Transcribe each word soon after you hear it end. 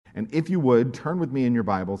And if you would, turn with me in your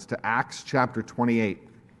Bibles to Acts chapter 28,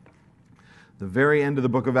 the very end of the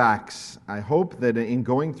book of Acts. I hope that in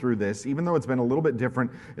going through this, even though it's been a little bit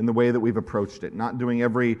different in the way that we've approached it, not doing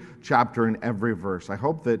every chapter and every verse, I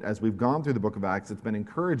hope that as we've gone through the book of Acts, it's been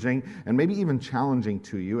encouraging and maybe even challenging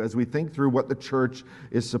to you as we think through what the church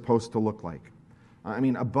is supposed to look like.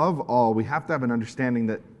 Above all, we have to have an understanding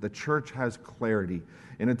that the church has clarity.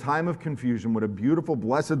 In a time of confusion, what a beautiful,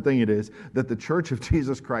 blessed thing it is that the church of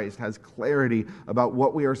Jesus Christ has clarity about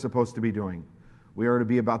what we are supposed to be doing. We are to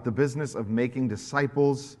be about the business of making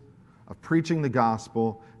disciples, of preaching the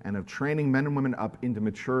gospel, and of training men and women up into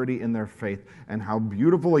maturity in their faith. And how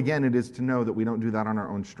beautiful, again, it is to know that we don't do that on our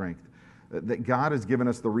own strength. That God has given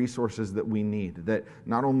us the resources that we need. That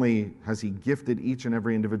not only has He gifted each and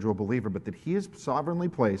every individual believer, but that He has sovereignly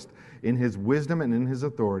placed in His wisdom and in His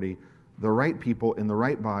authority the right people in the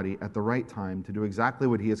right body at the right time to do exactly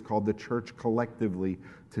what He has called the church collectively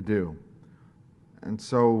to do. And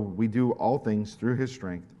so we do all things through His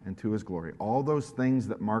strength and to His glory. All those things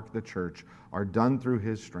that mark the church are done through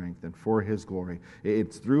His strength and for His glory.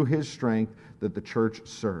 It's through His strength that the church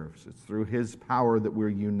serves. It's through His power that we're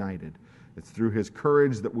united. It's through His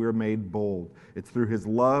courage that we're made bold. It's through His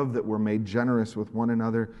love that we're made generous with one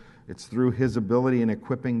another. It's through His ability and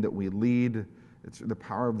equipping that we lead. It's through the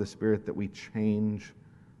power of the Spirit that we change,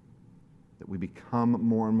 that we become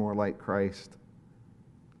more and more like Christ.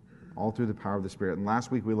 All through the power of the Spirit. And last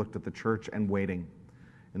week we looked at the church and waiting.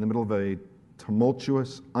 In the middle of a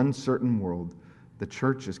tumultuous, uncertain world, the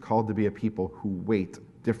church is called to be a people who wait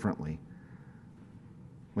differently.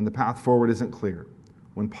 When the path forward isn't clear,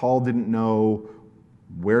 when Paul didn't know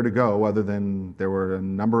where to go other than there were a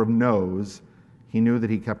number of no's, he knew that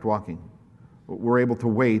he kept walking. We're able to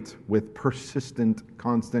wait with persistent,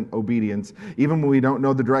 constant obedience. Even when we don't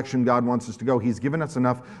know the direction God wants us to go, He's given us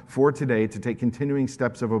enough for today to take continuing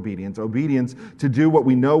steps of obedience. Obedience to do what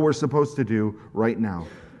we know we're supposed to do right now.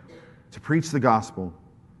 To preach the gospel.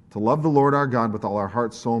 To love the Lord our God with all our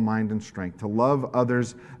heart, soul, mind, and strength. To love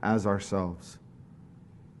others as ourselves.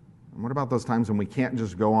 And what about those times when we can't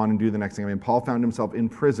just go on and do the next thing? Paul found himself in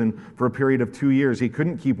prison for a period of 2 years. He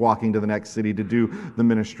couldn't keep walking to the next city to do the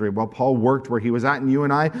ministry. Well, Paul worked where he was at, and you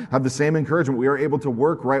and I have the same encouragement. We are able to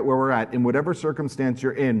work right where we're at. In whatever circumstance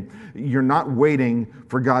you're in, you're not waiting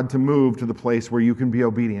for God to move to the place where you can be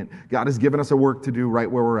obedient. God has given us a work to do right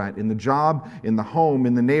where we're at. In the job, in the home,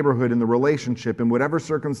 in the neighborhood, in the relationship, in whatever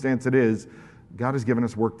circumstance it is, God has given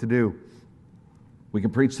us work to do. We can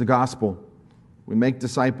preach the gospel. We make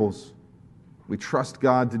disciples. We trust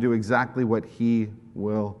God to do exactly what He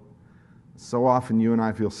will. So often you and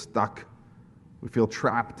I feel stuck. We feel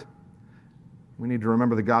trapped. We need to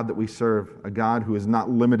remember the God that we serve, a God who is not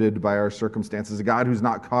limited by our circumstances, a God who's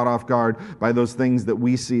not caught off guard by those things that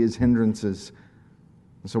we see as hindrances.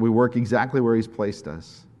 And so we work exactly where He's placed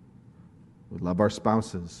us. We love our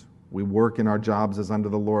spouses. We work in our jobs as unto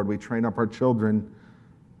the Lord. We train up our children.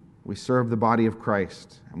 We serve the body of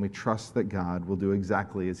Christ, and we trust that God will do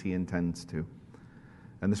exactly as He intends to.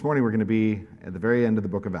 And this morning we're going to be at the very end of the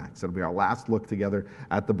book of Acts. It'll be our last look together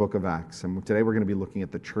at the book of Acts. And today we're going to be looking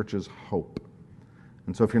at the church's hope.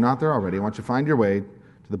 And so if you're not there already, I want you to find your way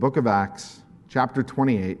to the book of Acts, chapter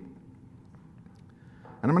 28. And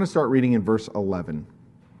I'm going to start reading in verse 11,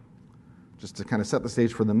 just to kind of set the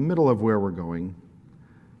stage for the middle of where we're going.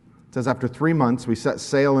 It says, after 3 months, we set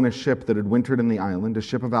sail in a ship that had wintered in the island, a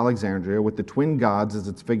ship of Alexandria, with the twin gods as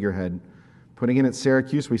its figurehead. Putting in at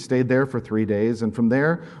Syracuse, we stayed there for 3 days, and from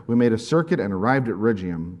there we made a circuit and arrived at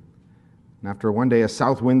Rhegium. And after one day, a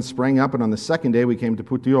south wind sprang up, and on the second day we came to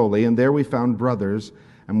Puteoli, and there we found brothers,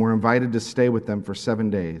 and were invited to stay with them for 7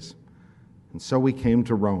 days. And so we came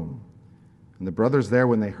to Rome. And the brothers there,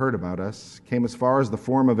 when they heard about us, came as far as the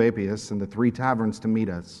Forum of Appius and the 3 taverns to meet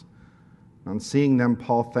us. On seeing them,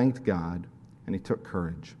 Paul thanked God, and he took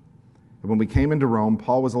courage. And when we came into Rome,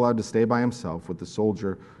 Paul was allowed to stay by himself with the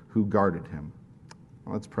soldier who guarded him.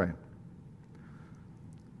 Well, let's pray.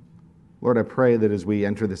 Lord, I pray that as we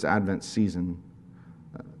enter this Advent season,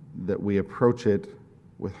 that we approach it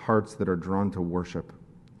with hearts that are drawn to worship.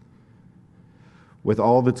 With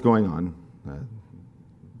all that's going on,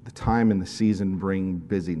 the time and the season bring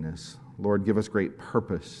busyness. Lord, give us great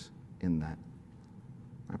purpose in that.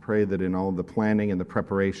 I pray that in all the planning and the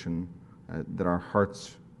preparation, that our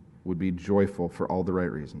hearts would be joyful for all the right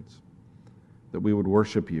reasons, that we would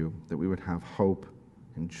worship you, that we would have hope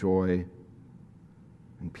and joy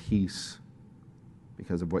and peace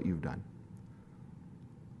because of what you've done.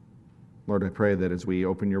 Lord, I pray that as we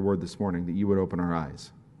open your word this morning, that you would open our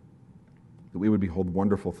eyes, that we would behold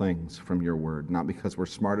wonderful things from your word, not because we're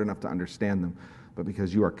smart enough to understand them, but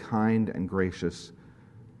because you are kind and gracious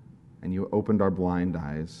and you opened our blind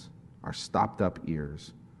eyes, our stopped up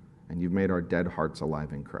ears, and you've made our dead hearts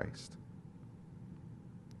alive in Christ.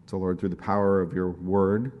 So, Lord, through the power of your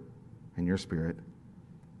word and your Spirit,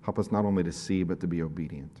 help us not only to see, but to be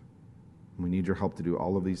obedient. We need your help to do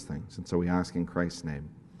all of these things. And so we ask in Christ's name,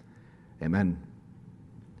 amen.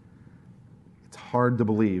 It's hard to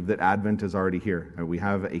believe that Advent is already here. We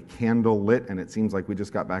have a candle lit, and it seems like we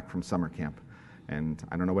just got back from summer camp. And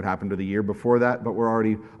I don't know what happened to the year before that, but we're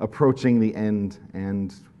already approaching the end.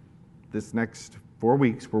 And this next 4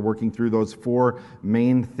 weeks, we're working through those 4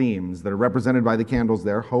 main themes that are represented by the candles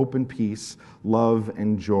there: hope and peace, love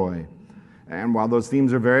and joy. And while those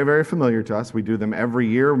themes are very, very familiar to us, we do them every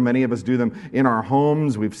year. Many of us do them in our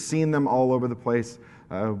homes. We've seen them all over the place.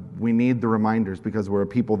 We need the reminders because we're a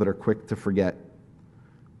people that are quick to forget.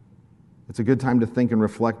 It's a good time to think and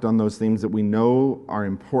reflect on those themes that we know are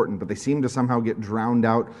important, but they seem to somehow get drowned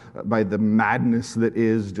out by the madness that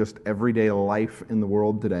is just everyday life in the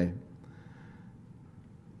world today.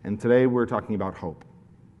 And today we're talking about hope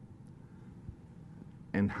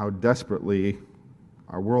and how desperately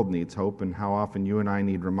our world needs hope, and how often you and I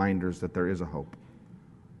need reminders that there is a hope.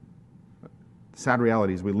 The sad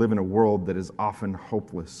reality is we live in a world that is often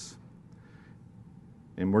hopeless.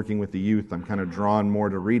 In working with the youth, I'm kind of drawn more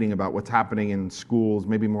to reading about what's happening in schools,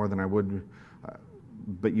 maybe more than I would.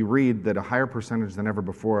 But you read that a higher percentage than ever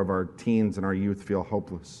before of our teens and our youth feel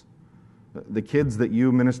hopeless. The kids that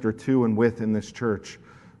you minister to and with in this church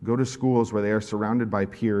go to schools where they are surrounded by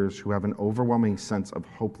peers who have an overwhelming sense of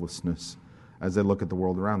hopelessness as they look at the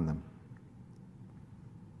world around them.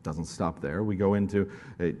 Doesn't stop there. We go into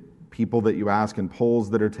people that you ask in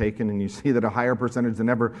polls that are taken, and you see that a higher percentage than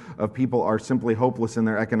ever of people are simply hopeless in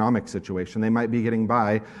their economic situation. They might be getting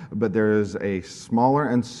by, but there is a smaller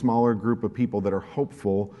and smaller group of people that are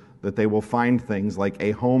hopeful that they will find things like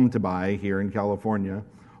a home to buy here in California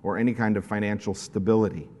or any kind of financial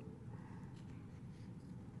stability.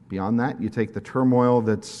 Beyond that, you take the turmoil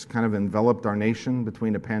that's kind of enveloped our nation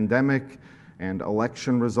between a pandemic and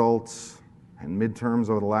election results and midterms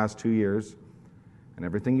over the last 2 years. And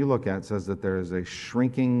everything you look at says that there is a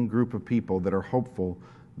shrinking group of people that are hopeful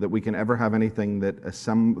that we can ever have anything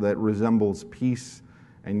that resembles peace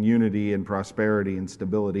and unity and prosperity and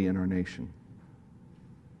stability in our nation.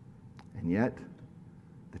 And yet,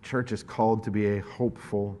 the church is called to be a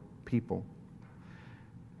hopeful people.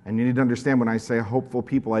 And you need to understand, when I say hopeful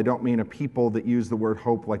people, I don't mean a people that use the word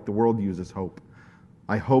hope like the world uses hope.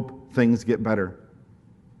 I hope things get better.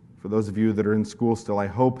 For those of you that are in school still, I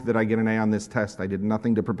hope that I get an A on this test. I did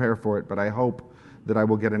nothing to prepare for it, but I hope that I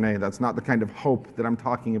will get an A. That's not the kind of hope that I'm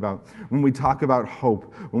talking about. When we talk about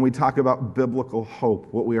hope, when we talk about biblical hope,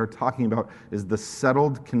 what we are talking about is the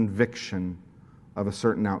settled conviction of a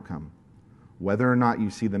certain outcome, whether or not you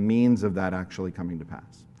see the means of that actually coming to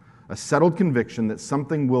pass. A settled conviction that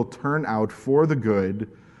something will turn out for the good,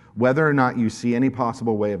 whether or not you see any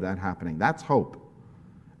possible way of that happening. That's hope.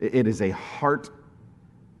 It is a heart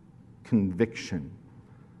conviction.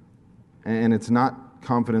 And it's not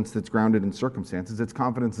confidence that's grounded in circumstances. It's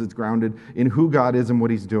confidence that's grounded in who God is and what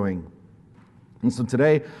He's doing. And so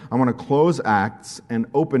today, I want to close Acts and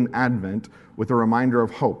open Advent with a reminder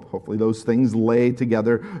of hope. Hopefully those things lay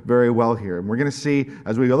together very well here. And we're going to see,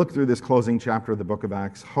 as we look through this closing chapter of the book of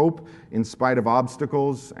Acts, hope in spite of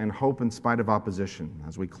obstacles and hope in spite of opposition.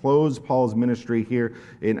 As we close Paul's ministry here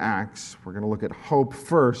in Acts, we're going to look at hope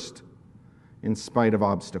first in spite of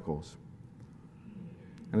obstacles.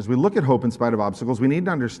 And as we look at hope in spite of obstacles, we need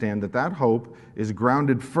to understand that that hope is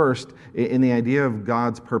grounded first in the idea of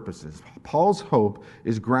God's purposes. Paul's hope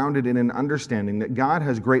is grounded in an understanding that God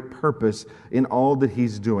has great purpose in all that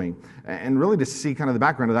He's doing. And really, to see kind of the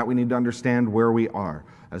background of that, we need to understand where we are.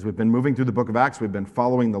 As we've been moving through the book of Acts, we've been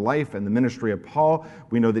following the life and the ministry of Paul.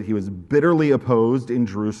 We know that he was bitterly opposed in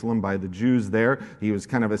Jerusalem by the Jews there. He was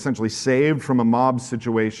kind of essentially saved from a mob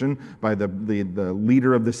situation by the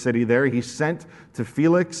leader of the city there. He's sent to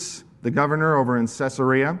Felix, the governor over in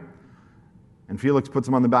Caesarea, and Felix puts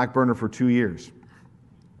him on the back burner for 2 years.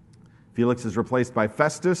 Felix is replaced by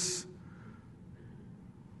Festus,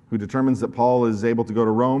 who determines that Paul is able to go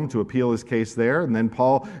to Rome to appeal his case there. And then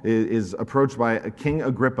Paul is approached by King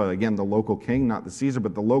Agrippa, again, the local king, not the Caesar,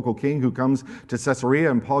 but the local king, who comes to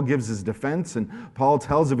Caesarea, and Paul gives his defense, and Paul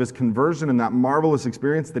tells of his conversion and that marvelous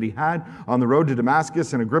experience that he had on the road to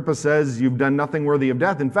Damascus, and Agrippa says, "You've done nothing worthy of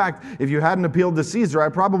death. In fact, if you hadn't appealed to Caesar, I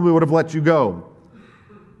probably would have let you go."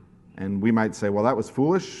 And we might say, well, that was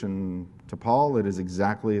foolish, and to Paul, it is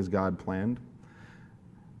exactly as God planned.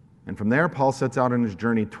 And from there, Paul sets out on his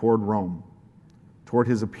journey toward Rome, toward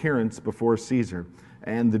his appearance before Caesar.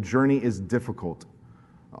 And the journey is difficult.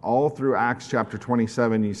 All through Acts chapter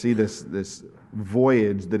 27, you see this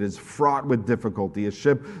voyage that is fraught with difficulty, a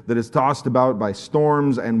ship that is tossed about by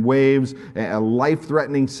storms and waves, a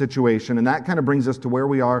life-threatening situation. And that kind of brings us to where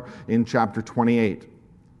we are in chapter 28.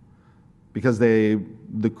 Because the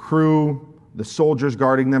crew, the soldiers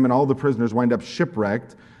guarding them, and all the prisoners wind up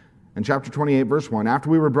shipwrecked. In chapter 28, verse 1, after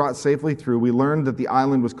we were brought safely through, we learned that the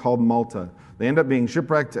island was called Malta. They end up being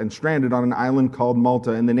shipwrecked and stranded on an island called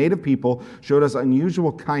Malta. And the native people showed us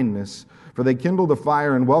unusual kindness, for they kindled a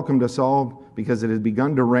fire and welcomed us all because it had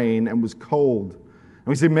begun to rain and was cold. And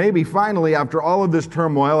we say, maybe finally, after all of this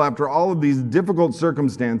turmoil, after all of these difficult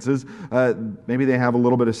circumstances, maybe they have a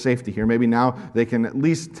little bit of safety here. Maybe now they can at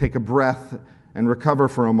least take a breath and recover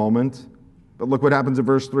for a moment. But look what happens in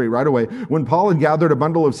verse 3. Right away, when Paul had gathered a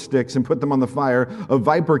bundle of sticks and put them on the fire, a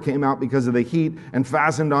viper came out because of the heat and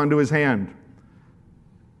fastened onto his hand.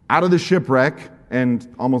 Out of the shipwreck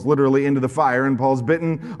and almost literally into the fire, and Paul's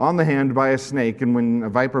bitten on the hand by a snake. And when a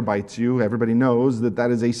viper bites you, everybody knows that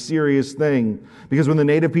that is a serious thing. Because when the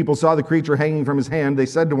native people saw the creature hanging from his hand, they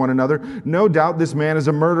said to one another, no doubt this man is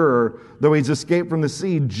a murderer. Though he's escaped from the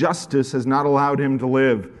sea, justice has not allowed him to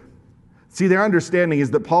live. See, their understanding is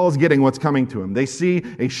that Paul is getting what's coming to him. They see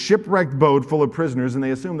a shipwrecked boat full of prisoners, and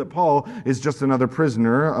they assume that Paul is just another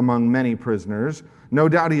prisoner among many prisoners. No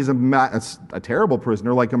doubt he's a terrible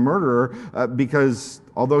prisoner, like a murderer, because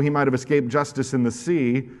although he might have escaped justice in the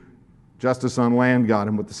sea, justice on land got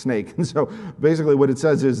him with the snake. And so basically what it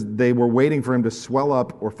says is they were waiting for him to swell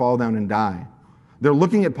up or fall down and die. They're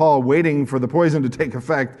looking at Paul, waiting for the poison to take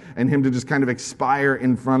effect and him to just kind of expire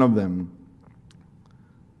in front of them.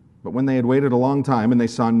 But when they had waited a long time and they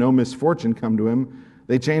saw no misfortune come to him,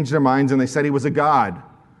 they changed their minds and they said he was a god.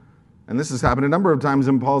 And this has happened a number of times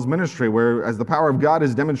in Paul's ministry, where as the power of God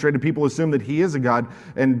is demonstrated, people assume that he is a god.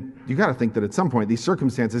 And you got to think that at some point these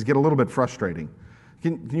circumstances get a little bit frustrating.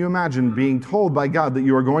 Can you imagine being told by God that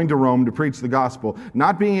you are going to Rome to preach the gospel,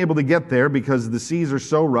 not being able to get there because the seas are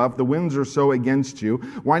so rough, the winds are so against you,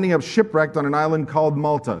 winding up shipwrecked on an island called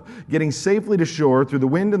Malta, getting safely to shore through the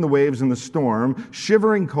wind and the waves and the storm,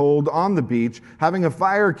 shivering cold on the beach, having a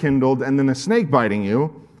fire kindled, and then a snake biting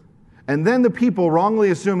you, and then the people wrongly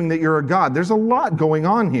assuming that you're a god? There's a lot going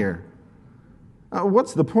on here.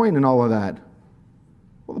 What's the point in all of that?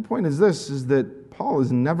 Well, the point is this, is that Paul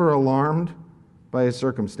is never alarmed by his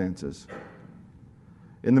circumstances.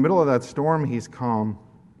 In the middle of that storm, he's calm.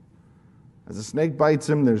 As a snake bites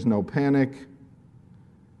him, there's no panic.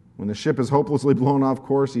 When the ship is hopelessly blown off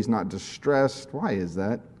course, he's not distressed. Why is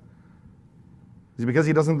that? Is it because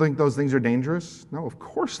he doesn't think those things are dangerous? No, of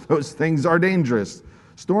course those things are dangerous.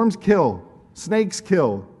 Storms kill. Snakes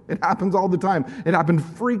kill. It happens all the time. It happened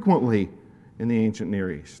frequently in the ancient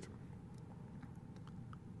Near East.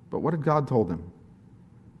 But what had God told him?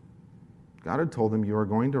 God had told him, you are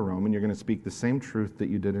going to Rome and you're going to speak the same truth that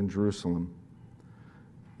you did in Jerusalem.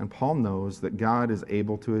 And Paul knows that God is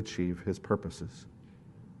able to achieve his purposes.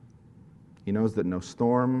 He knows that no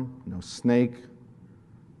storm, no snake,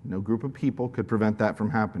 no group of people could prevent that from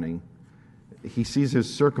happening. He sees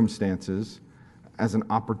his circumstances as an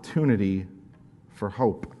opportunity for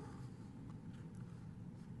hope.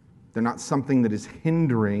 They're not something that is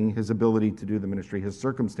hindering his ability to do the ministry. His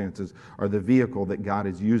circumstances are the vehicle that God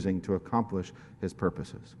is using to accomplish his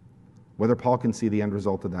purposes, whether Paul can see the end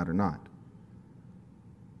result of that or not.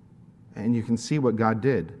 And you can see what God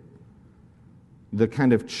did. The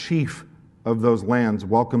kind of chief of those lands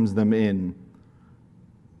welcomes them in.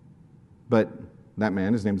 But that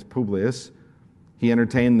man, his name is Publius, he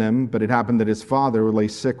entertained them, but it happened that his father lay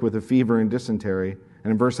sick with a fever and dysentery.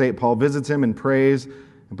 And in verse 8, Paul visits him and prays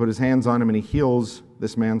and put his hands on him, and he heals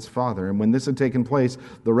this man's father. And when this had taken place,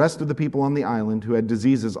 the rest of the people on the island who had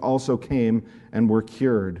diseases also came and were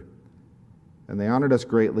cured. And they honored us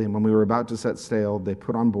greatly, and when we were about to set sail, they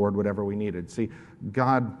put on board whatever we needed. See,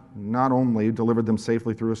 God not only delivered them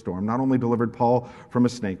safely through a storm, not only delivered Paul from a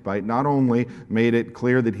snake bite, not only made it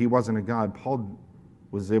clear that he wasn't a god, Paul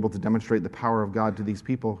was able to demonstrate the power of God to these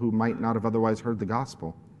people who might not have otherwise heard the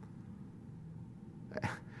gospel.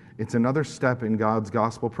 It's another step in God's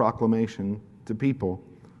gospel proclamation to people.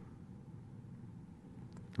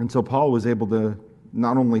 And so Paul was able to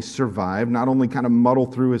not only survive, not only kind of muddle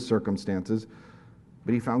through his circumstances,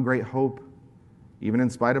 but he found great hope, even in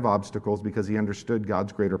spite of obstacles, because he understood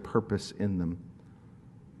God's greater purpose in them.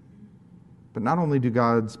 But not only do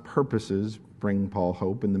God's purposes bring Paul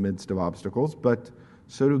hope in the midst of obstacles, but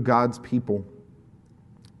so do God's people.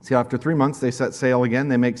 See, after 3 months, they set sail again.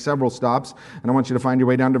 They make several stops, and I want you to find your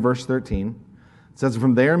way down to verse 13. It says,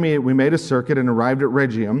 from there we made a circuit and arrived at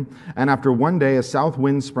Rhegium, and after one day a south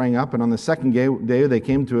wind sprang up, and on the second day they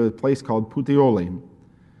came to a place called Puteoli.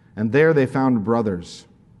 And there they found brothers.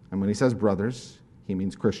 And when he says brothers, he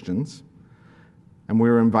means Christians. And we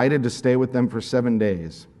were invited to stay with them for 7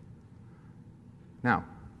 days. Now,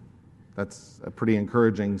 that's a pretty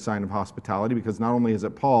encouraging sign of hospitality, because not only is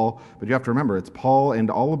it Paul, but you have to remember, it's Paul and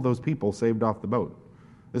all of those people saved off the boat.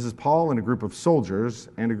 This is Paul and a group of soldiers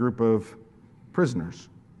and a group of prisoners.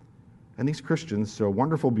 And these Christians show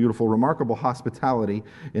wonderful, beautiful, remarkable hospitality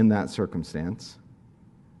in that circumstance.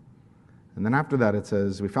 And then after that it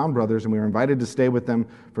says, we found brothers and we were invited to stay with them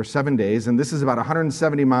for 7 days. And this is about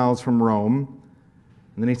 170 miles from Rome.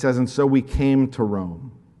 And then he says, and so we came to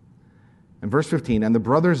Rome. And verse 15, and the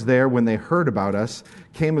brothers there, when they heard about us,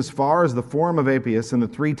 came as far as the Forum of Appius and the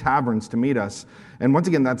 3 taverns to meet us. And once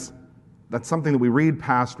again, that's something that we read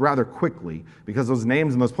past rather quickly, because those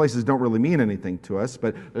names and those places don't really mean anything to us.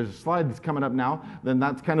 But there's a slide that's coming up now. Then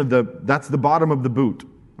that's kind of that's the bottom of the boot,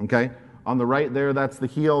 okay? On the right there, that's the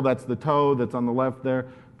heel, that's the toe, that's on the left there.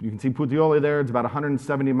 You can see Puteoli there, it's about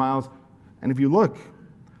 170 miles. And if you look,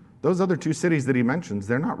 those other 2 cities that he mentions,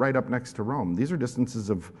 they're not right up next to Rome. These are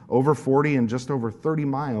distances of over 40 and just over 30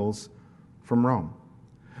 miles from Rome.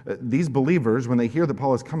 These believers, when they hear that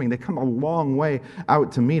Paul is coming, they come a long way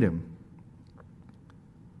out to meet him.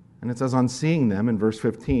 And it says, on seeing them, in verse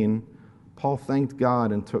 15, Paul thanked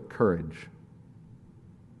God and took courage.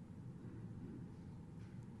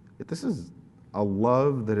 This is a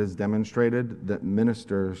love that is demonstrated that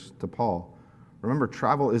ministers to Paul. Remember,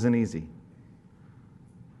 travel isn't easy.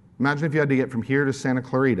 Imagine if you had to get from here to Santa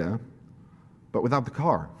Clarita, but without the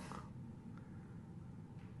car.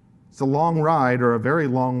 It's a long ride or a very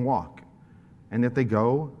long walk. And yet they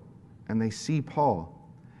go and they see Paul.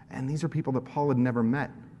 And these are people that Paul had never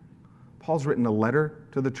met. Paul's written a letter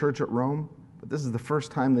to the church at Rome, but this is the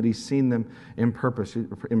first time that he's seen them in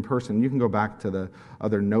person. You can go back to the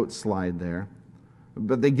other note slide there.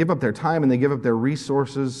 But they give up their time and they give up their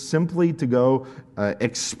resources simply to go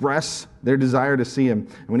express their desire to see him.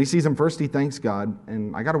 And when he sees him first, he thanks God.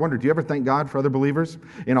 And I got to wonder, do you ever thank God for other believers?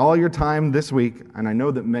 In all your time this week, and I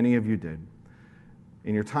know that many of you did,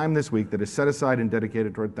 in your time this week that is set aside and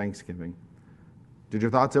dedicated toward Thanksgiving, did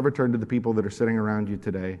your thoughts ever turn to the people that are sitting around you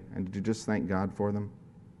today, and did you just thank God for them?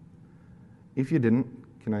 If you didn't,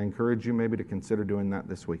 can I encourage you maybe to consider doing that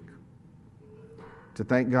this week? To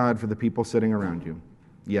thank God for the people sitting around you.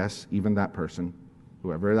 Yes, even that person,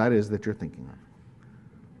 whoever that is that you're thinking of.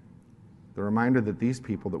 The reminder that these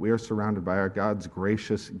people that we are surrounded by are God's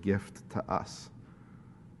gracious gift to us.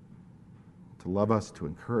 To love us, to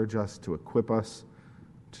encourage us, to equip us,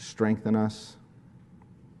 to strengthen us.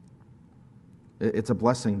 It's a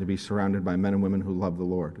blessing to be surrounded by men and women who love the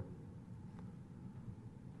Lord.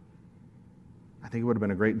 I think it would have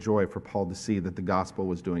been a great joy for Paul to see that the gospel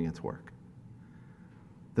was doing its work.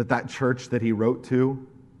 That church that he wrote to,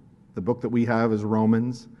 the book that we have is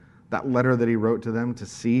Romans, that letter that he wrote to them, to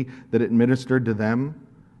see that it ministered to them,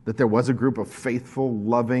 that there was a group of faithful,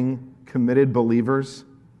 loving, committed believers.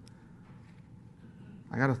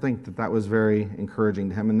 I got to think that was very encouraging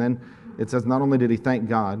to him. And then it says not only did he thank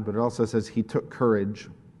God, but it also says he took courage.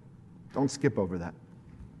 Don't skip over that.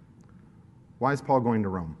 Why is Paul going to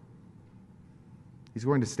Rome? He's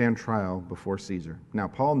going to stand trial before Caesar. Now,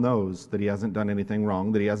 Paul knows that he hasn't done anything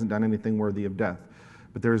wrong, that he hasn't done anything worthy of death.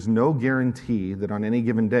 But there is no guarantee that on any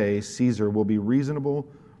given day, Caesar will be reasonable,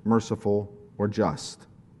 merciful, or just.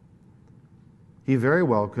 He very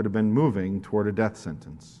well could have been moving toward a death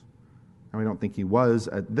sentence. Now, I don't think he was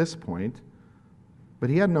at this point, but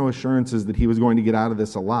he had no assurances that he was going to get out of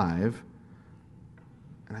this alive.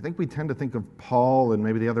 And I think we tend to think of Paul and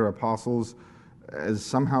maybe the other apostles as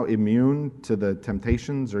somehow immune to the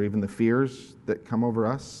temptations or even the fears that come over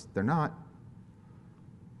us. They're not.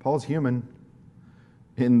 Paul's human.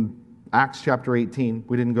 In Acts chapter 18,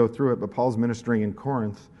 we didn't go through it, but Paul's ministering in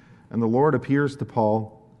Corinth, and the Lord appears to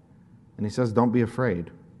Paul, and he says, don't be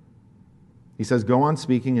afraid. He says, go on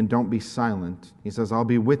speaking and don't be silent. He says, I'll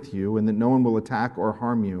be with you, and that no one will attack or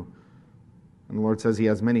harm you. And the Lord says he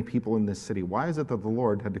has many people in this city. Why is it that the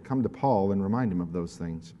Lord had to come to Paul and remind him of those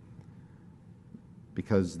things?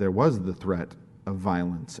 Because there was the threat of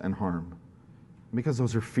violence and harm. Because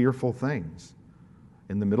those are fearful things.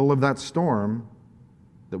 In the middle of that storm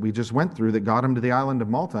that we just went through that got him to the island of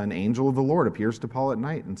Malta, an angel of the Lord appears to Paul at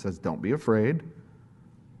night and says, don't be afraid.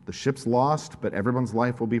 The ship's lost, but everyone's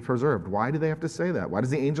life will be preserved. Why do they have to say that? Why does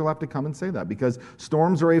the angel have to come and say that? Because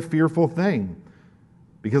storms are a fearful thing.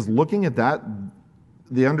 Because looking at that,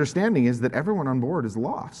 the understanding is that everyone on board is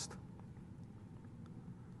lost.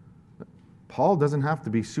 Paul doesn't have to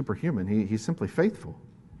be superhuman. He's simply faithful.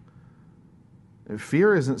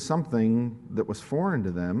 Fear isn't something that was foreign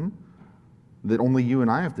to them. that only you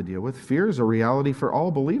and I have to deal with. Fear is a reality for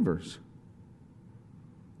all believers.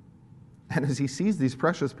 And as he sees these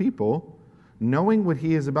precious people, knowing what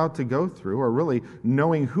he is about to go through, or really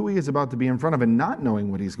knowing who he is about to be in front of and not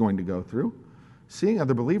knowing what he's going to go through, seeing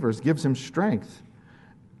other believers gives him strength.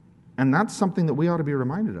 And that's something that we ought to be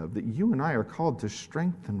reminded of, that you and I are called to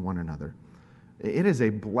strengthen one another. It is a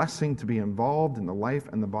blessing to be involved in the life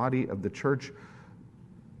and the body of the church,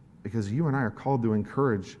 because you and I are called to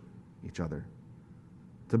encourage each other,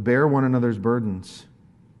 to bear one another's burdens.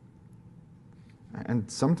 And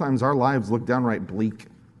sometimes our lives look downright bleak,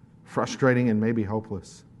 frustrating, and maybe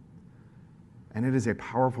hopeless. And it is a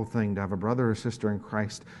powerful thing to have a brother or sister in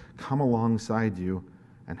Christ come alongside you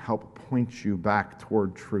and help point you back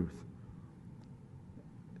toward truth.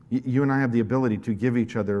 You and I have the ability to give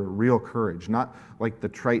each other real courage, not like the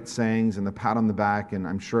trite sayings and the pat on the back and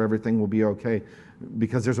I'm sure everything will be okay,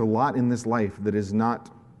 because there's a lot in this life that is not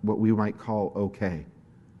what we might call okay.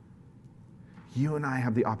 You and I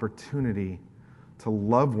have the opportunity to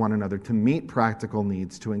love one another, to meet practical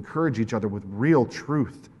needs, to encourage each other with real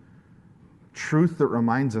truth. Truth that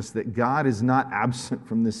reminds us that God is not absent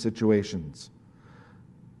from these situations.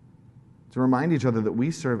 To remind each other that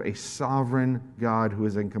we serve a sovereign God who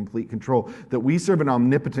is in complete control, that we serve an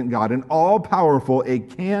omnipotent God, an all-powerful, a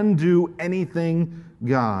can-do-anything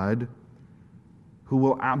God who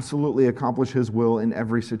will absolutely accomplish his will in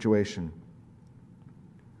every situation.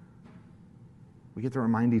 We get to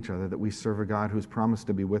remind each other that we serve a God who has promised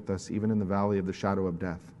to be with us even in the valley of the shadow of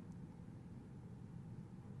death.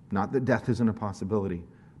 Not that death isn't a possibility,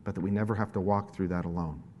 but that we never have to walk through that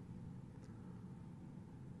alone.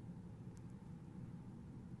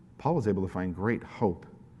 Paul was able to find great hope,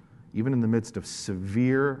 even in the midst of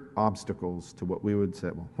severe obstacles to what we would say,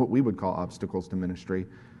 well, what we would call obstacles to ministry,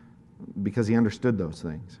 because he understood those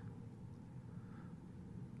things.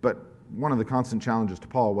 But one of the constant challenges to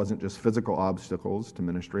Paul wasn't just physical obstacles to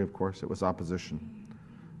ministry, of course, it was opposition.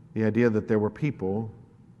 The idea that there were people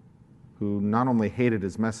who not only hated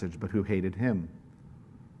his message, but who hated him.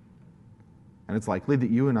 And it's likely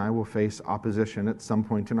that you and I will face opposition at some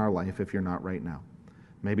point in our life if you're not right now.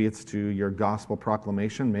 Maybe it's to your gospel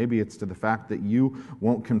proclamation. Maybe it's to the fact that you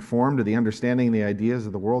won't conform to the understanding and the ideas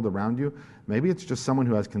of the world around you. Maybe it's just someone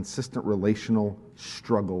who has consistent relational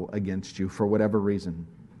struggle against you for whatever reason.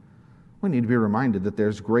 We need to be reminded that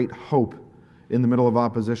there's great hope in the middle of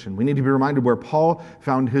opposition. We need to be reminded where Paul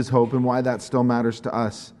found his hope and why that still matters to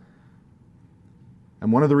us.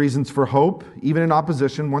 And one of the reasons for hope, even in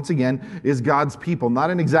opposition, once again, is God's people. Not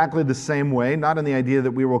in exactly the same way, not in the idea that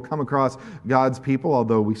we will come across God's people,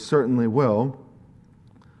 although we certainly will.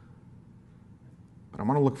 But I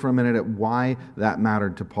want to look for a minute at why that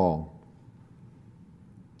mattered to Paul.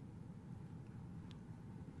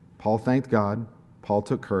 Paul thanked God. Paul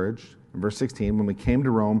took courage. In verse 16, when we came to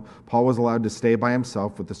Rome, Paul was allowed to stay by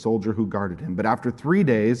himself with the soldier who guarded him. But after 3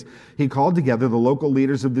 days, he called together the local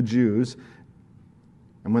leaders of the Jews.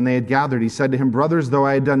 And when they had gathered, he said to him, "Brothers, though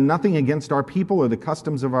I had done nothing against our people or the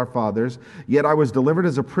customs of our fathers, yet I was delivered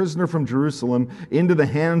as a prisoner from Jerusalem into the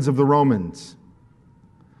hands of the Romans."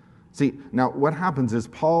 See, now what happens is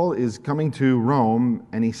Paul is coming to Rome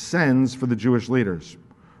and he sends for the Jewish leaders.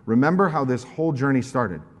 Remember how this whole journey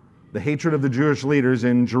started. The hatred of the Jewish leaders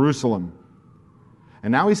in Jerusalem.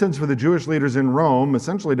 And now he sends for the Jewish leaders in Rome,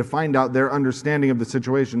 essentially to find out their understanding of the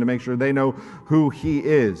situation, to make sure they know who he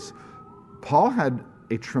is. Paul had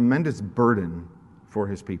a tremendous burden for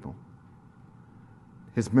his people.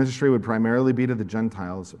 His ministry would primarily be to the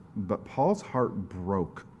Gentiles, but Paul's heart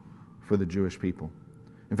broke for the Jewish people.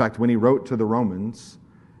 In fact, when he wrote to the Romans,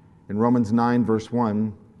 in Romans 9, verse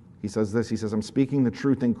 1, he says this, he says, "I'm speaking the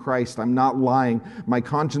truth in Christ. I'm not lying. My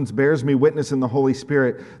conscience bears me witness in the Holy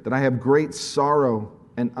Spirit that I have great sorrow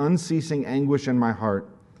and unceasing anguish in my heart.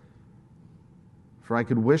 For I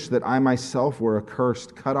could wish that I myself were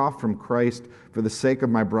accursed, cut off from Christ for the sake of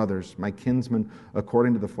my brothers, my kinsmen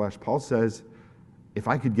according to the flesh." Paul says, if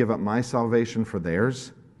I could give up my salvation for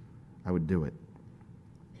theirs, I would do it.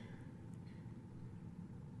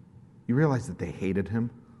 You realize that they hated him?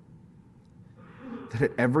 That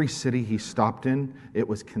at every city he stopped in, it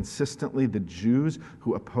was consistently the Jews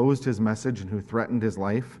who opposed his message and who threatened his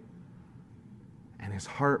life. And his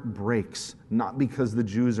heart breaks, not because the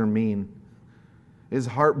Jews are mean. His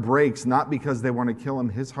heart breaks not because they want to kill him.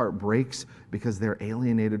 His heart breaks because they're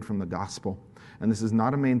alienated from the gospel. And this is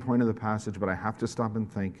not a main point of the passage, but I have to stop and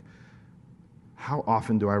think, how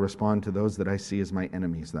often do I respond to those that I see as my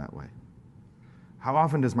enemies that way? How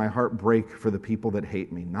often does my heart break for the people that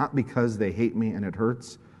hate me? Not because they hate me and it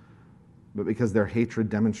hurts, but because their hatred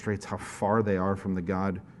demonstrates how far they are from the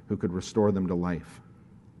God who could restore them to life.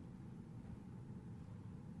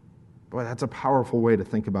 Boy, that's a powerful way to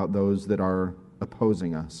think about those that are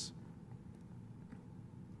opposing us.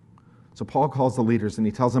 So Paul calls the leaders and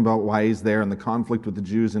he tells them about why he's there and the conflict with the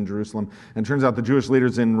Jews in Jerusalem. And it turns out the Jewish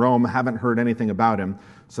leaders in Rome haven't heard anything about him.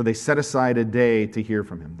 So they set aside a day to hear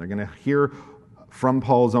from him. They're going to hear from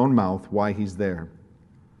Paul's own mouth why he's there.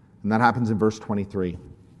 And that happens in verse 23. It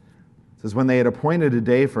says, when they had appointed a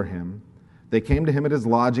day for him, they came to him at his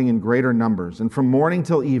lodging in greater numbers. And from morning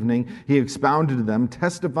till evening, he expounded to them,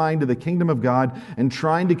 testifying to the kingdom of God and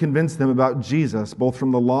trying to convince them about Jesus, both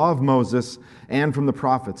from the law of Moses and from the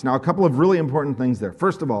prophets. Now, a couple of really important things there.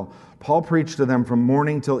 First of all, Paul preached to them from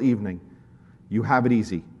morning till evening. You have it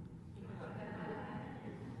easy.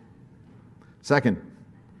 Second,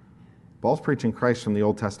 Paul's preaching Christ from the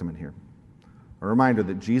Old Testament here. A reminder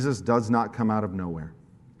that Jesus does not come out of nowhere.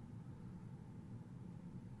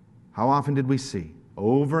 How often did we see,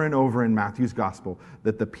 over and over in Matthew's gospel,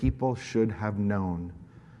 that the people should have known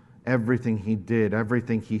everything he did,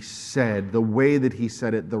 everything he said, the way that he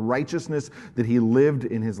said it, the righteousness that he lived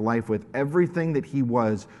in his life with, everything that he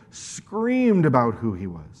was, screamed about who he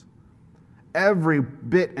was. Every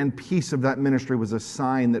bit and piece of that ministry was a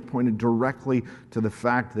sign that pointed directly to the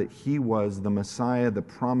fact that he was the Messiah, the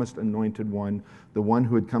promised anointed one, the one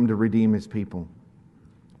who had come to redeem his people.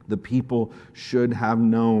 The people should have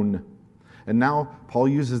known. And now Paul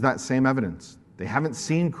uses that same evidence. They haven't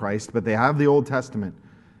seen Christ, but they have the Old Testament.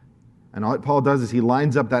 And all Paul does is he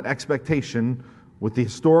lines up that expectation with the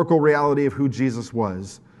historical reality of who Jesus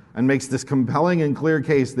was and makes this compelling and clear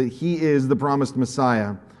case that he is the promised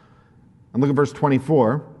Messiah. And look at verse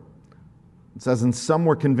 24. It says, and some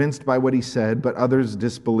were convinced by what he said, but others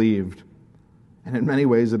disbelieved. And in many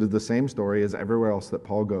ways, it is the same story as everywhere else that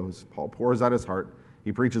Paul goes. Paul pours out his heart.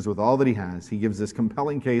 He preaches with all that he has. He gives this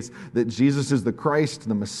compelling case that Jesus is the Christ,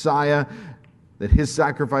 the Messiah, that his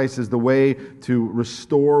sacrifice is the way to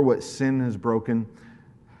restore what sin has broken.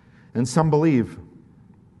 And some believe.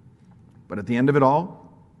 But at the end of it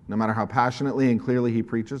all, no matter how passionately and clearly he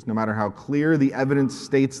preaches, no matter how clear the evidence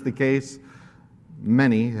states the case,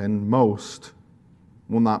 many and most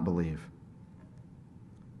will not believe.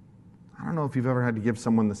 I don't know if you've ever had to give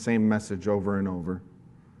someone the same message over and over.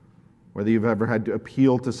 Whether you've ever had to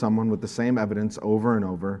appeal to someone with the same evidence over and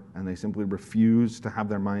over, and they simply refuse to have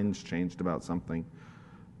their minds changed about something.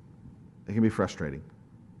 It can be frustrating.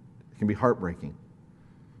 It can be heartbreaking.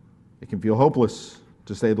 It can feel hopeless,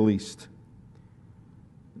 to say the least.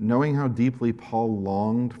 Knowing how deeply Paul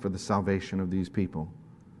longed for the salvation of these people,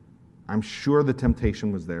 I'm sure the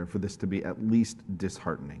temptation was there for this to be at least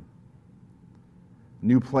disheartening.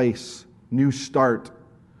 New place, new start,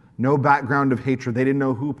 no background of hatred. They didn't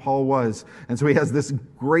know who Paul was. And so he has this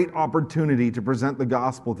great opportunity to present the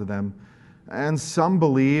gospel to them. And some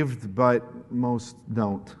believed, but most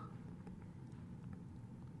don't.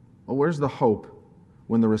 Well, where's the hope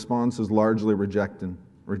when the response is largely rejected?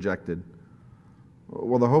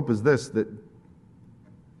 Well, the hope is this, that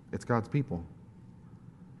it's God's people.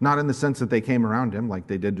 Not in the sense that they came around him like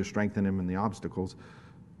they did to strengthen him in the obstacles,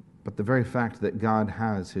 but the very fact that God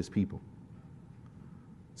has his people.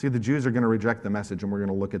 See, the Jews are going to reject the message, and we're going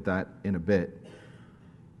to look at that in a bit.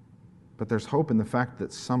 But there's hope in the fact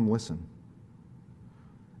that some listen.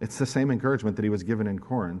 It's the same encouragement that he was given in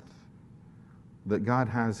Corinth, that God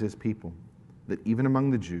has his people, that even among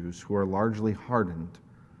the Jews who are largely hardened,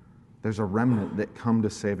 there's a remnant that come to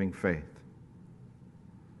saving faith.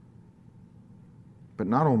 But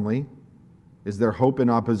not only is there hope in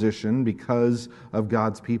opposition because of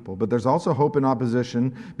God's people, but there's also hope in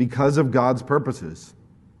opposition because of God's purposes.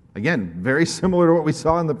 Again, very similar to what we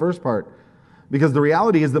saw in the first part. Because the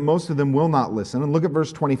reality is that most of them will not listen. And look at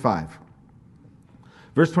verse 25.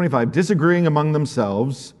 Verse 25, disagreeing among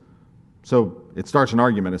themselves. So it starts an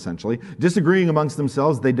argument, essentially. Disagreeing amongst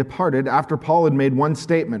themselves, they departed after Paul had made one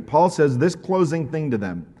statement. Paul says this closing thing to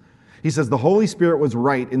them. He says, the Holy Spirit was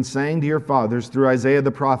right in saying to your fathers through Isaiah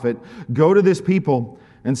the prophet, go to this people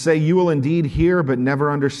and say, you will indeed hear but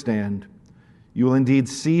never understand. You will indeed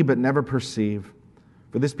see but never perceive.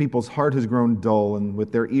 For this people's heart has grown dull, and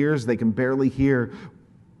with their ears they can barely hear.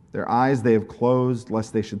 Their eyes they have closed,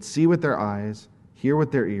 lest they should see with their eyes, hear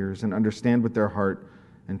with their ears, and understand with their heart,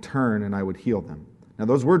 and turn, and I would heal them. Now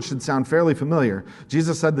those words should sound fairly familiar.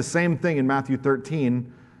 Jesus said the same thing in Matthew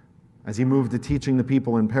 13 as he moved to teaching the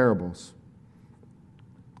people in parables.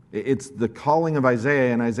 It's the calling of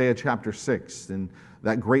Isaiah in Isaiah chapter 6, and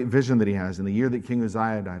that great vision that he has. In the year that King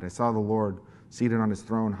Uzziah died, I saw the Lord seated on his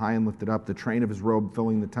throne, high and lifted up, the train of his robe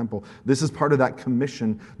filling the temple. This is part of that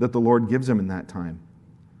commission that the Lord gives him in that time.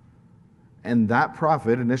 And that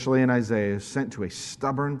prophet, initially in Isaiah, is sent to a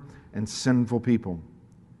stubborn and sinful people.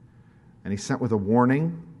 And he's sent with a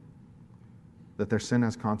warning that their sin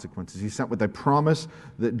has consequences. He's sent with a promise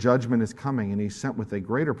that judgment is coming, and he's sent with a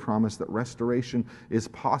greater promise that restoration is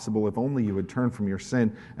possible if only you would turn from your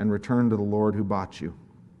sin and return to the Lord who bought you.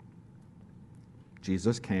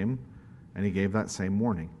 Jesus came, and he gave that same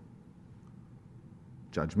warning.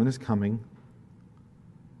 Judgment is coming,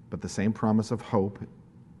 but the same promise of hope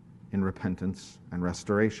in repentance and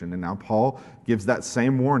restoration. And now Paul gives that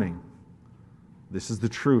same warning. This is the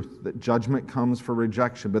truth, that judgment comes for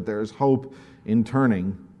rejection, but there is hope in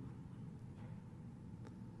turning.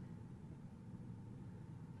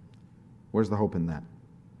 Where's the hope in that?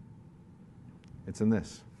 It's in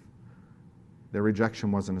this. Their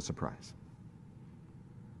rejection wasn't a surprise.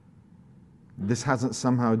 This hasn't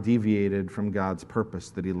somehow deviated from God's purpose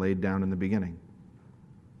that he laid down in the beginning.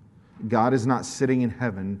 God is not sitting in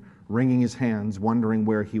heaven, wringing his hands, wondering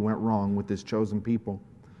where he went wrong with his chosen people.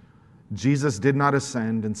 Jesus did not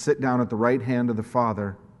ascend and sit down at the right hand of the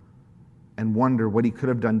Father and wonder what he could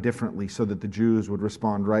have done differently so that the Jews would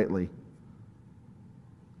respond rightly.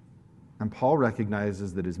 And Paul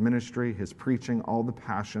recognizes that his ministry, his preaching, all the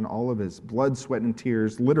passion, all of his blood, sweat, and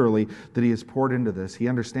tears, literally, that he has poured into this, he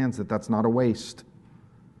understands that that's not a waste,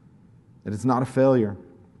 that it's not a failure.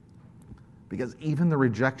 Because even the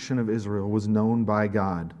rejection of Israel was known by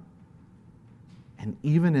God. And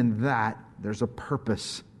even in that, there's a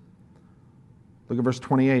purpose. Look at verse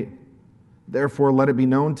 28. Therefore, let it be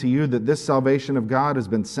known to you that this salvation of God has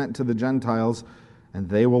been sent to the Gentiles, and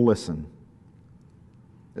they will listen.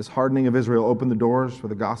 This hardening of Israel opened the doors for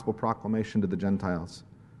the gospel proclamation to the Gentiles.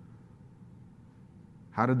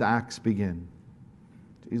 How did the Acts begin?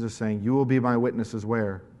 Jesus saying, you will be my witnesses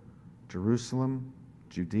where? Jerusalem,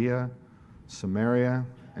 Judea, Samaria,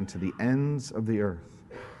 and to the ends of the earth.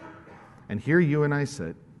 And here you and I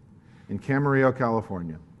sit in Camarillo,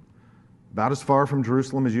 California, about as far from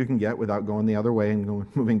Jerusalem as you can get without going the other way and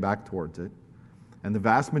moving back towards it. And the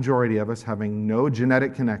vast majority of us having no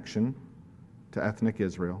genetic connection to ethnic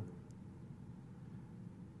Israel.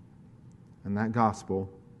 And that gospel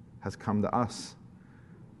has come to us.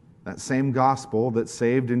 That same gospel that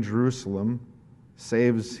saved in Jerusalem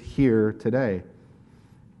saves here today.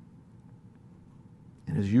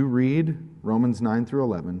 And as you read Romans 9 through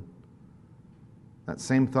 11, that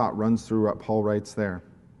same thought runs through what Paul writes there.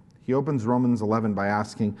 He opens Romans 11 by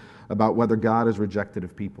asking about whether God is rejected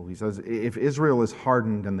of people. He says, if Israel is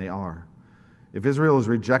hardened, and they are, if Israel has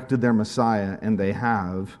rejected their Messiah, and they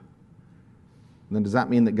have, then does that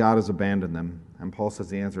mean that God has abandoned them? And Paul says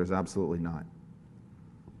the answer is absolutely not.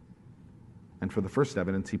 And for the first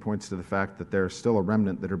evidence, he points to the fact that there is still a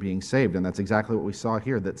remnant that are being saved. And that's exactly what we saw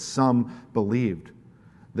here, that some believed.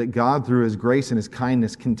 That God, through his grace and his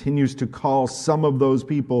kindness, continues to call some of those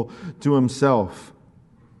people to himself.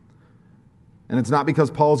 And it's not because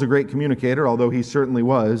Paul's a great communicator, although he certainly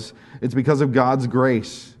was. It's because of God's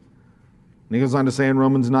grace. And he goes on to say in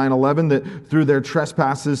Romans 9:11 that through their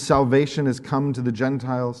trespasses, salvation has come to the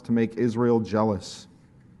Gentiles to make Israel jealous.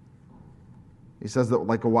 He says that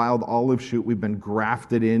like a wild olive shoot, we've been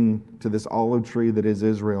grafted into this olive tree that is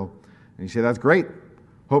Israel. And you say, that's great.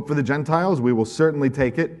 Hope for the Gentiles, we will certainly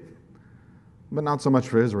take it, but not so much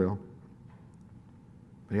for Israel.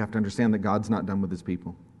 But you have to understand that God's not done with his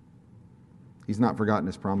people. He's not forgotten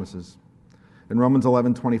his promises. In Romans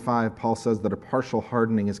 11:25, Paul says that a partial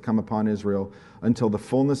hardening has come upon Israel until the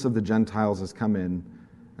fullness of the Gentiles has come in,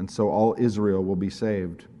 and so all Israel will be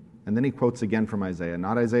saved. And then he quotes again from Isaiah,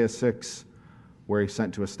 not Isaiah 6, where he's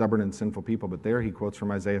sent to a stubborn and sinful people, but there he quotes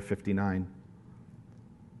from Isaiah 59,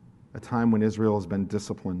 a time when Israel has been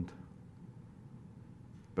disciplined,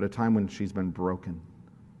 but a time when she's been broken,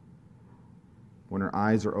 when her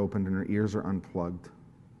eyes are opened and her ears are unplugged,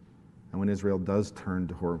 and when Israel does turn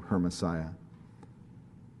to her Messiah.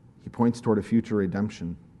 He points toward a future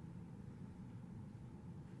redemption.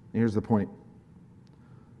 And here's the point.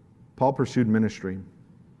 Paul pursued ministry.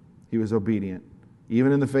 He was obedient,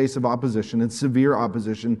 even in the face of opposition and severe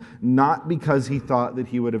opposition, not because he thought that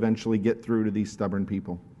he would eventually get through to these stubborn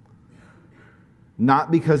people.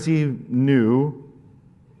 Not because he knew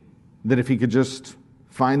that if he could just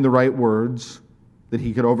find the right words, that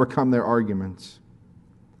he could overcome their arguments.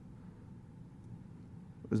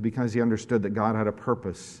 It was because he understood that God had a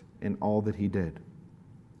purpose in all that he did.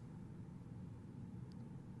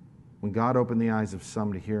 When God opened the eyes of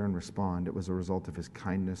some to hear and respond, it was a result of his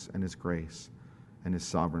kindness and his grace and his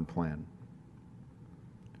sovereign plan.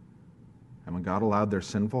 And when God allowed their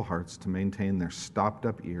sinful hearts to maintain their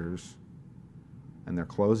stopped-up ears and their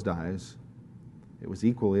closed eyes, it was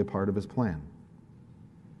equally a part of his plan.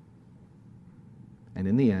 And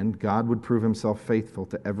in the end, God would prove himself faithful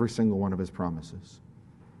to every single one of his promises.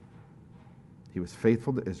 He was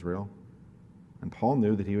faithful to Israel, And Paul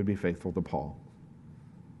knew that he would be faithful to Paul.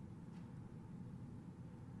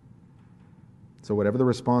 So whatever the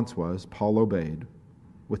response was, Paul obeyed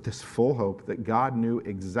with this full hope that God knew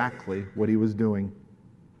exactly what he was doing.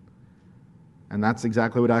 And that's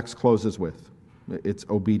exactly what Acts closes with. It's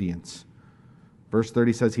obedience. Verse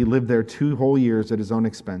 30 says, he lived there 2 whole years at his own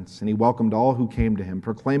expense, and he welcomed all who came to him,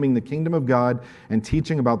 proclaiming the kingdom of God and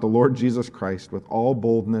teaching about the Lord Jesus Christ with all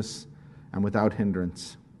boldness and without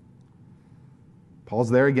hindrance. Paul's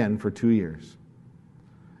there again for 2 years.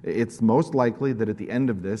 It's most likely that at the end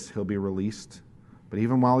of this, he'll be released. But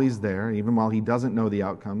even while he's there, even while he doesn't know the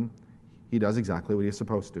outcome, he does exactly what he's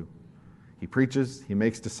supposed to. He preaches, he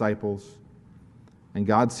makes disciples, and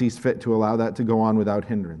God sees fit to allow that to go on without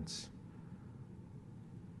hindrance.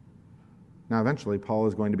 Now, eventually, Paul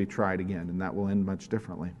is going to be tried again, and that will end much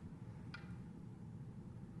differently.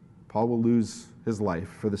 Paul will lose his life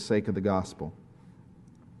for the sake of the gospel.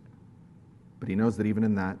 But he knows that even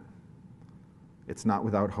in that, it's not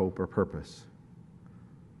without hope or purpose.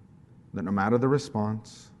 That no matter the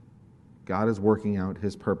response, God is working out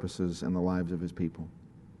his purposes in the lives of his people.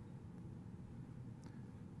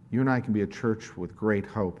 You and I can be a church with great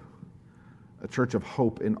hope. A church of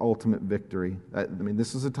hope in ultimate victory.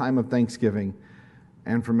 This is a time of Thanksgiving,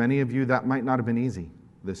 and for many of you, that might not have been easy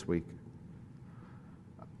this week.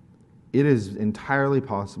 It is entirely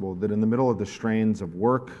possible that in the middle of the strains of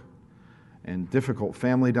work and difficult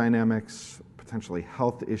family dynamics, potentially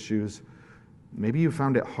health issues, maybe you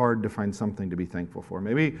found it hard to find something to be thankful for.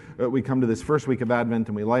 Maybe we come to this first week of Advent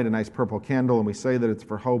and we light a nice purple candle and we say that it's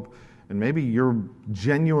for hope. And maybe you're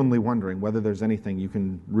genuinely wondering whether there's anything you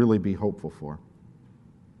can really be hopeful for.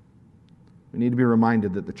 We need to be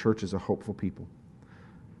reminded that the church is a hopeful people.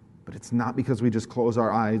 But it's not because we just close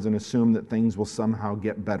our eyes and assume that things will somehow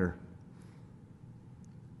get better.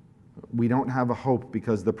 We don't have a hope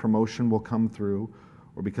because the promotion will come through,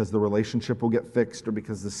 or because the relationship will get fixed, or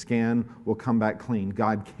because the scan will come back clean.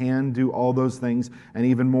 God can do all those things and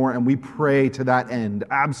even more, and we pray to that end,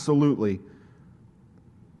 absolutely.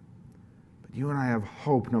 You and I have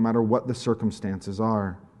hope no matter what the circumstances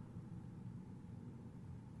are.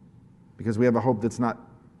 Because we have a hope that's not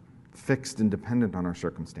fixed and dependent on our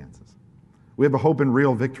circumstances. We have a hope in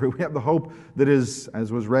real victory. We have the hope that is,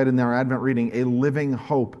 as was read in our Advent reading, a living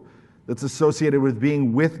hope that's associated with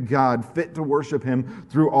being with God, fit to worship Him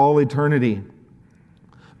through all eternity.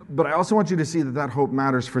 But I also want you to see that hope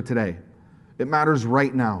matters for today. It matters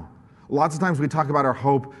right now. Lots of times we talk about our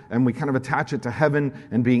hope and we kind of attach it to heaven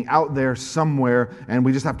and being out there somewhere, and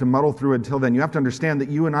we just have to muddle through it until then. You have to understand that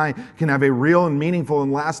you and I can have a real and meaningful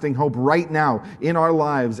and lasting hope right now in our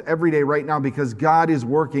lives, every day right now, because God is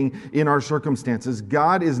working in our circumstances.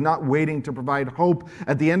 God is not waiting to provide hope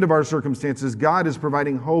at the end of our circumstances. God is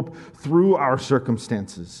providing hope through our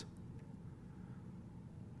circumstances.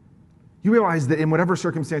 You realize that in whatever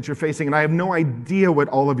circumstance you're facing, and I have no idea what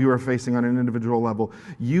all of you are facing on an individual level,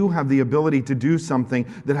 you have the ability to do something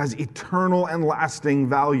that has eternal and lasting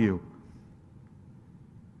value.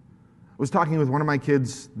 I was talking with one of my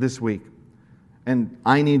kids this week, and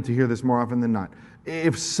I need to hear this more often than not.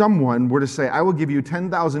 If someone were to say, I will give you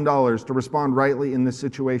 $10,000 to respond rightly in this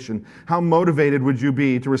situation, how motivated would you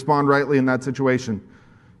be to respond rightly in that situation? Do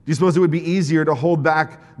you suppose it would be easier to hold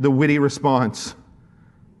back the witty response?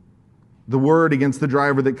 The word against the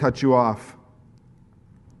driver that cut you off?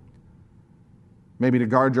 Maybe to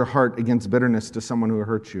guard your heart against bitterness to someone who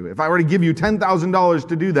hurt you. If I were to give you $10,000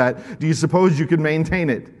 to do that, do you suppose you could maintain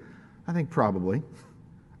it? I think probably.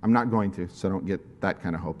 I'm not going to, so don't get that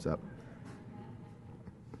kind of hopes up.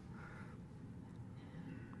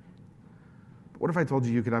 But what if I told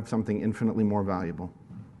you you could have something infinitely more valuable?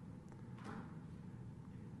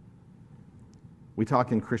 We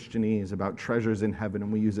talk in Christianese about treasures in heaven,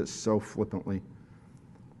 and we use it so flippantly.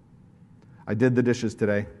 I did the dishes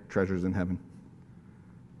today, treasures in heaven.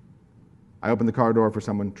 I opened the car door for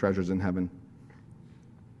someone, treasures in heaven.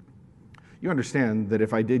 You understand that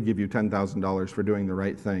if I did give you $10,000 for doing the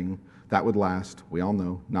right thing, that would last, we all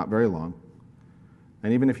know, not very long.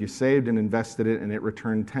 And even if you saved and invested it and it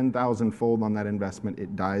returned 10,000-fold on that investment,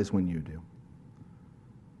 it dies when you do.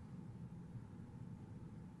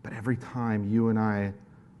 But every time you and I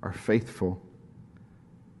are faithful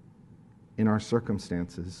in our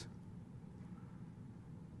circumstances,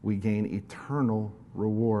 we gain eternal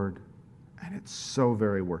reward, and it's so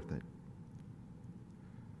very worth it.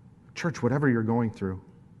 Church, whatever you're going through,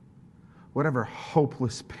 whatever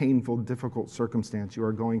hopeless, painful, difficult circumstance you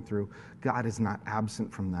are going through, God is not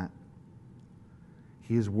absent from that.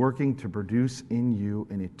 He is working to produce in you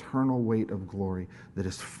an eternal weight of glory that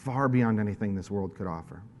is far beyond anything this world could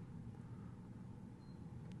offer.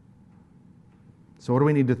 So what do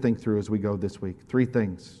we need to think through as we go this week? 3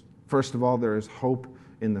 things. First of all, there is hope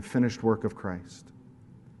in the finished work of Christ.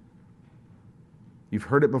 You've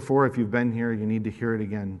heard it before. If you've been here, you need to hear it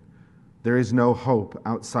again. There is no hope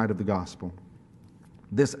outside of the gospel.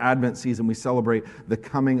 This Advent season, we celebrate the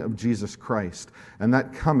coming of Jesus Christ. And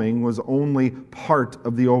that coming was only part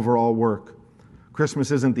of the overall work.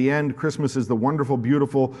 Christmas isn't the end. Christmas is the wonderful,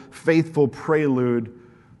 beautiful, faithful prelude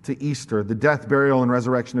to Easter, the death, burial, and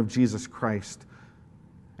resurrection of Jesus Christ.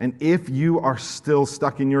 And if you are still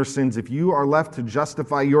stuck in your sins, if you are left to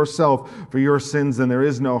justify yourself for your sins, then there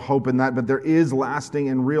is no hope in that. But there is lasting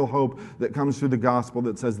and real hope that comes through the gospel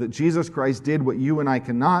that says that Jesus Christ did what you and I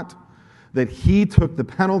cannot, that He took the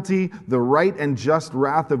penalty, the right and just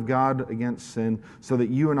wrath of God against sin, so that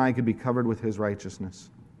you and I could be covered with His righteousness.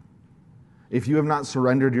 If you have not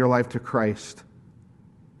surrendered your life to Christ,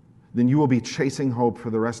 then you will be chasing hope for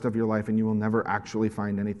the rest of your life, and you will never actually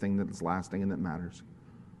find anything that is lasting and that matters.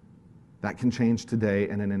 That can change today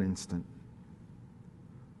and in an instant.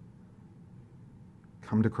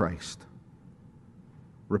 Come to Christ.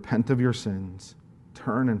 Repent of your sins.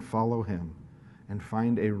 Turn and follow Him. And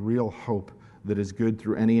find a real hope that is good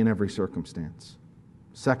through any and every circumstance.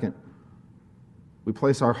 Second, we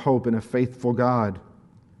place our hope in a faithful God.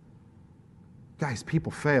 Guys,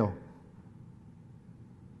 people fail.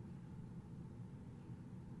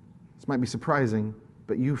 This might be surprising,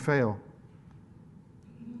 but you fail.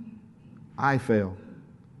 I fail.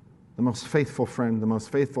 The most faithful friend, the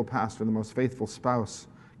most faithful pastor, the most faithful spouse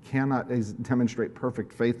cannot demonstrate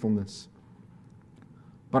perfect faithfulness.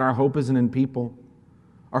 But our hope isn't in people.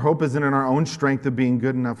 Our hope isn't in our own strength of being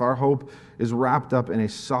good enough. Our hope is wrapped up in a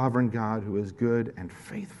sovereign God who is good and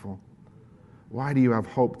faithful. Why do you have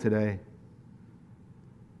hope today?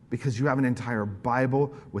 Because you have an entire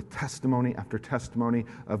Bible with testimony after testimony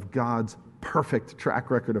of God's perfect track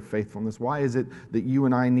record of faithfulness. Why is it that you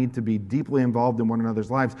and I need to be deeply involved in one another's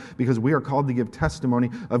lives? Because we are called to give testimony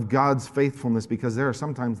of God's faithfulness, because there are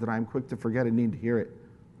some times that I am quick to forget and need to hear it.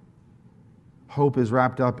 Hope is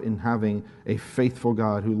wrapped up in having a faithful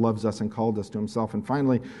God who loves us and called us to Himself. And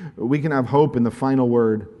finally, we can have hope in the final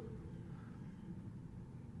word.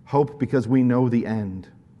 Hope because we know the end.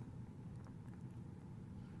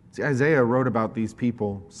 See, Isaiah wrote about these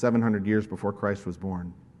people 700 years before Christ was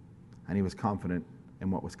born, and he was confident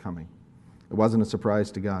in what was coming. It wasn't a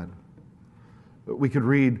surprise to God. But we could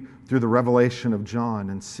read through the revelation of John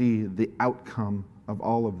and see the outcome of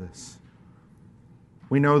all of this.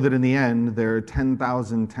 We know that in the end, there are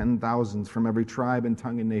 10,000s from every tribe and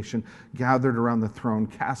tongue and nation gathered around the throne,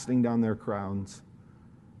 casting down their crowns,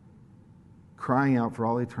 crying out for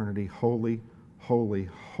all eternity, holy, holy,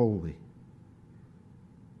 holy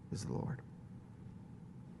is the Lord.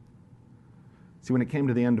 See, when it came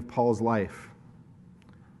to the end of Paul's life,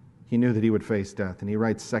 he knew that he would face death, and he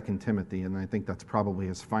writes 2 Timothy, and I think that's probably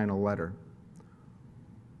his final letter.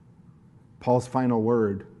 Paul's final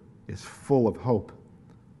word is full of hope.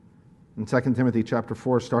 In 2 Timothy chapter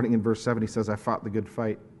 4, starting in verse 7, he says, I fought the good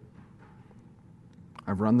fight.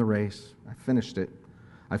 I've run the race. I finished it.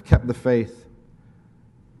 I've kept the faith.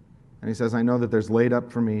 And he says, I know that there's laid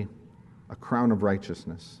up for me a crown of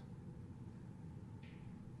righteousness.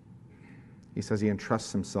 He says he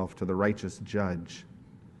entrusts himself to the righteous judge.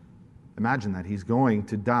 Imagine that. He's going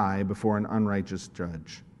to die before an unrighteous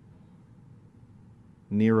judge.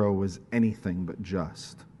 Nero was anything but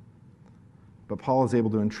just. But Paul is able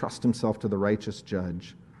to entrust himself to the righteous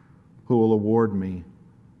judge who will award me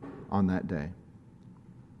on that day.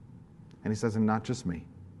 And he says, and not just me.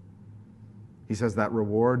 He says that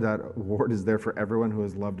award is there for everyone who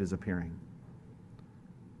has loved his appearing.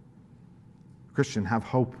 Christian, have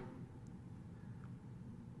hope.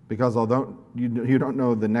 Because although you don't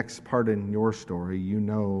know the next part in your story, you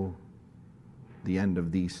know the end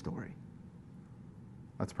of the story.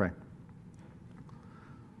 Let's pray.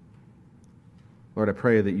 Lord, I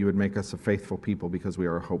pray that you would make us a faithful people because we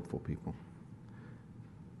are a hopeful people.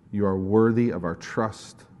 You are worthy of our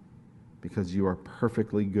trust because you are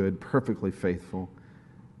perfectly good, perfectly faithful,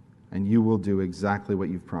 and you will do exactly what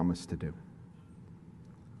you've promised to do.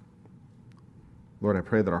 Lord, I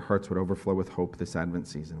pray that our hearts would overflow with hope this Advent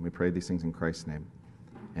season. We pray these things in Christ's name.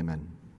 Amen.